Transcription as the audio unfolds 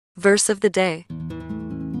Verse of the day,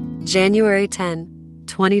 January 10,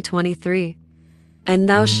 2023. And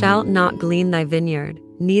thou shalt not glean thy vineyard,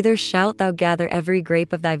 neither shalt thou gather every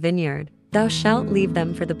grape of thy vineyard. Thou shalt leave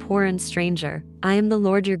them for the poor and stranger. I am the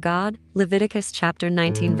Lord your God. Leviticus chapter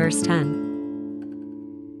 19 verse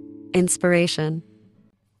 10. Inspiration.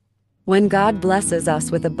 When God blesses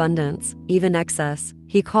us with abundance, even excess,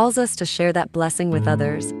 He calls us to share that blessing with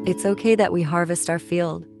others. It's okay that we harvest our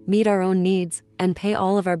field, meet our own needs, and pay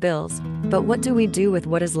all of our bills. But what do we do with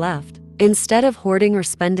what is left? Instead of hoarding or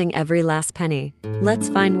spending every last penny, let's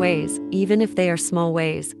find ways, even if they are small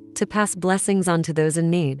ways, to pass blessings on to those in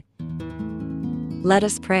need. Let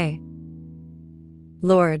us pray.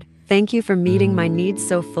 Lord, thank you for meeting my needs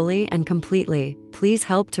so fully and completely. Please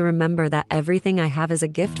help to remember that everything I have is a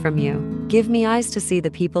gift from you. Give me eyes to see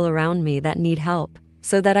the people around me that need help,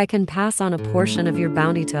 so that I can pass on a portion of your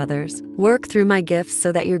bounty to others. Work through my gifts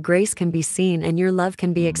so that your grace can be seen and your love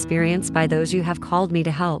can be experienced by those you have called me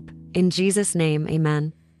to help. In Jesus' name,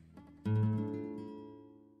 amen.